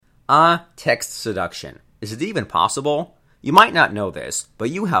Text seduction. Is it even possible? You might not know this, but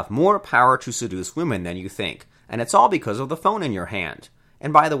you have more power to seduce women than you think, and it's all because of the phone in your hand.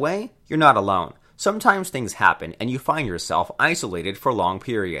 And by the way, you're not alone. Sometimes things happen and you find yourself isolated for long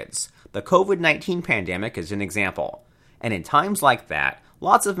periods. The COVID-19 pandemic is an example. And in times like that,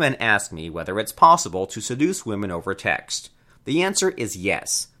 lots of men ask me whether it's possible to seduce women over text. The answer is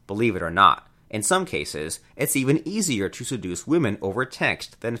yes, believe it or not. In some cases, it's even easier to seduce women over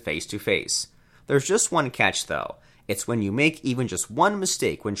text than face-to-face. There's just one catch though. It's when you make even just one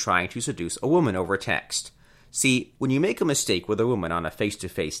mistake when trying to seduce a woman over text. See, when you make a mistake with a woman on a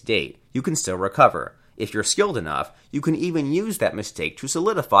face-to-face date, you can still recover. If you're skilled enough, you can even use that mistake to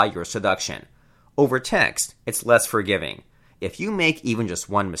solidify your seduction. Over text, it's less forgiving. If you make even just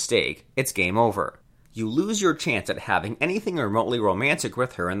one mistake, it's game over. You lose your chance at having anything remotely romantic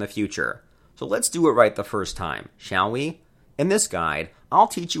with her in the future. So let's do it right the first time, shall we? In this guide, I'll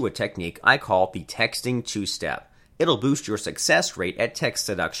teach you a technique I call the texting two-step. It'll boost your success rate at text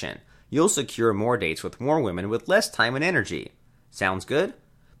seduction. You'll secure more dates with more women with less time and energy. Sounds good?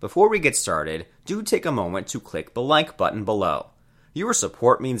 Before we get started, do take a moment to click the like button below. Your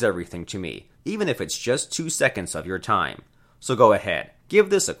support means everything to me, even if it's just 2 seconds of your time. So go ahead, give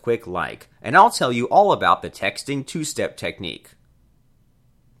this a quick like, and I'll tell you all about the texting two-step technique.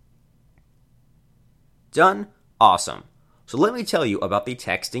 Done? Awesome. So let me tell you about the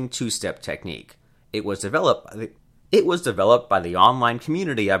texting two-step technique. It was developed by the online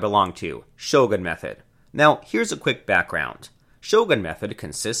community I belong to, Shogun Method. Now, here's a quick background. Shogun Method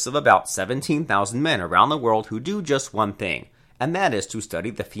consists of about 17,000 men around the world who do just one thing, and that is to study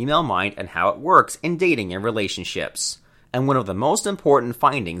the female mind and how it works in dating and relationships. And one of the most important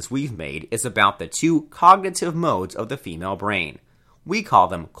findings we've made is about the two cognitive modes of the female brain. We call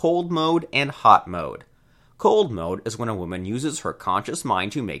them cold mode and hot mode. Cold mode is when a woman uses her conscious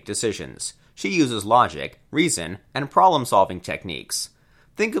mind to make decisions. She uses logic, reason, and problem-solving techniques.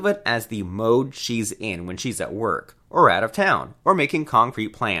 Think of it as the mode she's in when she's at work, or out of town, or making concrete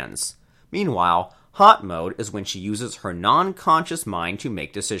plans. Meanwhile, hot mode is when she uses her non-conscious mind to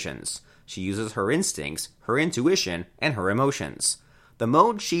make decisions. She uses her instincts, her intuition, and her emotions. The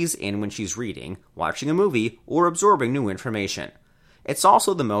mode she's in when she's reading, watching a movie, or absorbing new information. It's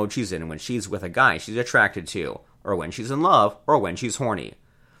also the mode she's in when she's with a guy she's attracted to, or when she's in love, or when she's horny.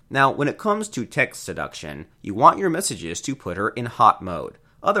 Now, when it comes to text seduction, you want your messages to put her in hot mode.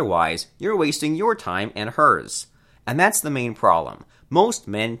 Otherwise, you're wasting your time and hers. And that's the main problem. Most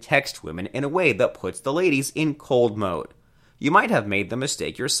men text women in a way that puts the ladies in cold mode. You might have made the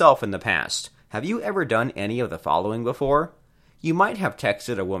mistake yourself in the past. Have you ever done any of the following before? You might have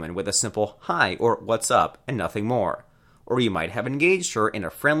texted a woman with a simple hi or what's up and nothing more. Or you might have engaged her in a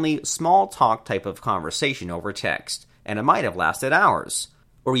friendly, small talk type of conversation over text, and it might have lasted hours.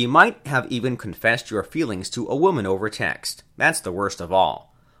 Or you might have even confessed your feelings to a woman over text. That's the worst of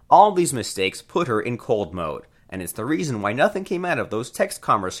all. All these mistakes put her in cold mode, and it's the reason why nothing came out of those text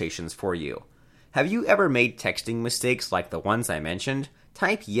conversations for you. Have you ever made texting mistakes like the ones I mentioned?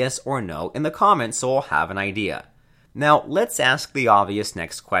 Type yes or no in the comments so I'll have an idea. Now, let's ask the obvious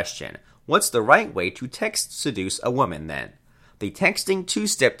next question. What's the right way to text seduce a woman then? The texting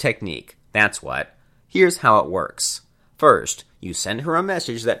two-step technique, that's what. Here's how it works. First, you send her a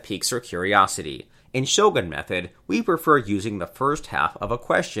message that piques her curiosity. In Shogun Method, we prefer using the first half of a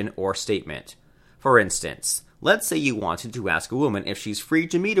question or statement. For instance, let's say you wanted to ask a woman if she's free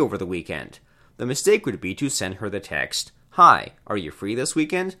to meet over the weekend. The mistake would be to send her the text, "Hi, are you free this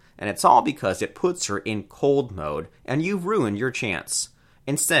weekend?" And it's all because it puts her in cold mode and you've ruined your chance.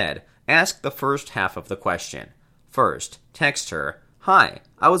 Instead, ask the first half of the question. First, text her, "Hi,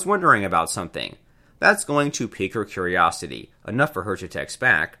 I was wondering about something." That's going to pique her curiosity, enough for her to text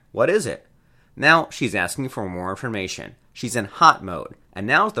back, "What is it?" Now she's asking for more information. She's in hot mode, and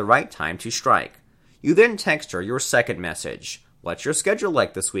now's the right time to strike. You then text her your second message. "What's your schedule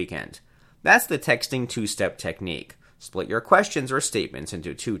like this weekend?" That's the texting two-step technique. Split your questions or statements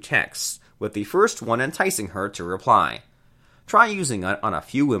into 2 texts, with the first one enticing her to reply. Try using it on a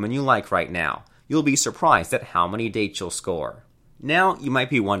few women you like right now. You'll be surprised at how many dates you'll score. Now, you might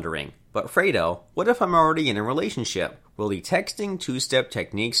be wondering, but Fredo, what if I'm already in a relationship? Will the texting two-step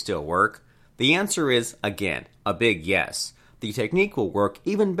technique still work? The answer is, again, a big yes. The technique will work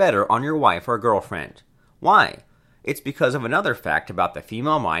even better on your wife or girlfriend. Why? It's because of another fact about the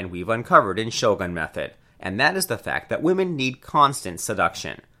female mind we've uncovered in Shogun Method, and that is the fact that women need constant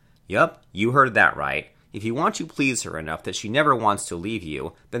seduction. Yup, you heard that right. If you want to please her enough that she never wants to leave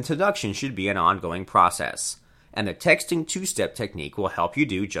you, then seduction should be an ongoing process. And the texting two-step technique will help you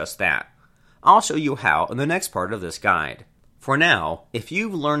do just that. I'll show you how in the next part of this guide. For now, if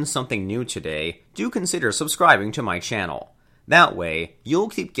you've learned something new today, do consider subscribing to my channel. That way, you'll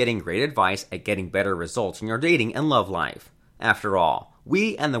keep getting great advice at getting better results in your dating and love life. After all,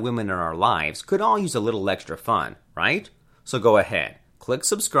 we and the women in our lives could all use a little extra fun, right? So go ahead, click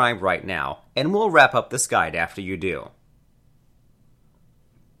subscribe right now, and we'll wrap up this guide after you do.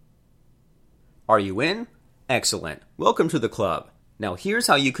 Are you in? Excellent. Welcome to the club. Now here's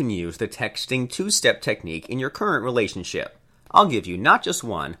how you can use the texting two-step technique in your current relationship. I'll give you not just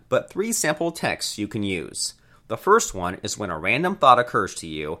one, but 3 sample texts you can use. The first one is when a random thought occurs to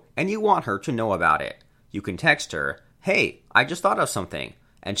you and you want her to know about it. You can text her, "Hey, I just thought of something,"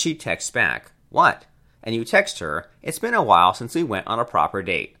 and she texts back, "What?" And you text her, "It's been a while since we went on a proper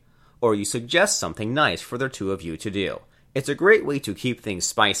date." Or you suggest something nice for the two of you to do. It's a great way to keep things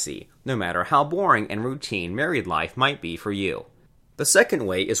spicy, no matter how boring and routine married life might be for you. The second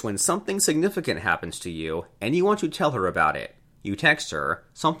way is when something significant happens to you and you want to tell her about it. You text her,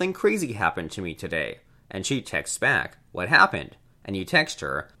 "Something crazy happened to me today," and she texts back, "What happened?" And you text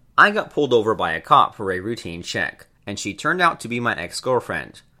her, "I got pulled over by a cop for a routine check, and she turned out to be my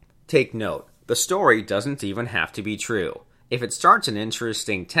ex-girlfriend." Take note, the story doesn't even have to be true. If it starts an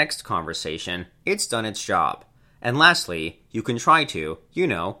interesting text conversation, it's done its job. And lastly, you can try to,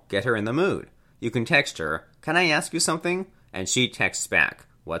 get her in the mood. You can text her, "Can I ask you something?" And she texts back,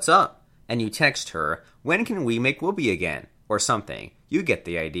 "What's up?" And you text her, "When can we make whoopee again?" Or something. You get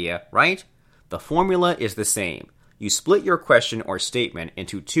the idea, right? The formula is the same. You split your question or statement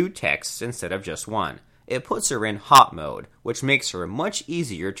into 2 texts instead of just one. It puts her in hot mode, which makes her much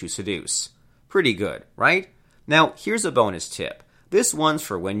easier to seduce. Pretty good, right? Now, here's a bonus tip. This one's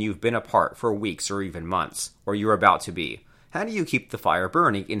for when you've been apart for weeks or even months, or you're about to be. How do you keep the fire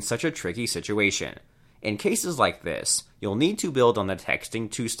burning in such a tricky situation? In cases like this, you'll need to build on the texting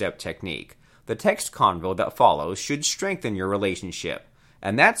two-step technique. The text convo that follows should strengthen your relationship,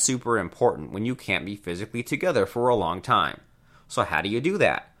 and that's super important when you can't be physically together for a long time. So how do you do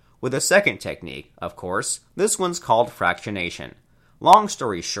that? With a second technique, of course. This one's called fractionation. Long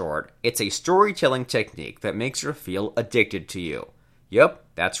story short, it's a storytelling technique that makes her feel addicted to you. Yep,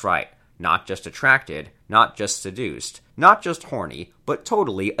 that's right. Not just attracted, not just seduced, not just horny, but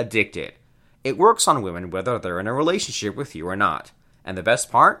totally addicted. It works on women whether they're in a relationship with you or not. And the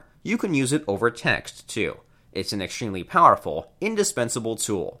best part? You can use it over text, too. It's an extremely powerful, indispensable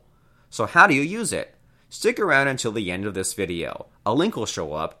tool. So how do you use it? Stick around until the end of this video. A link will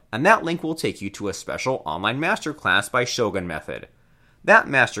show up, and that link will take you to a special online masterclass by Shogun Method. That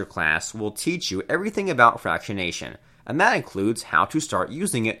masterclass will teach you everything about fractionation, and that includes how to start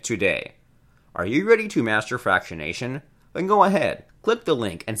using it today. Are you ready to master fractionation? Then go ahead, click the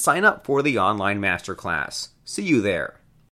link and sign up for the online masterclass. See you there.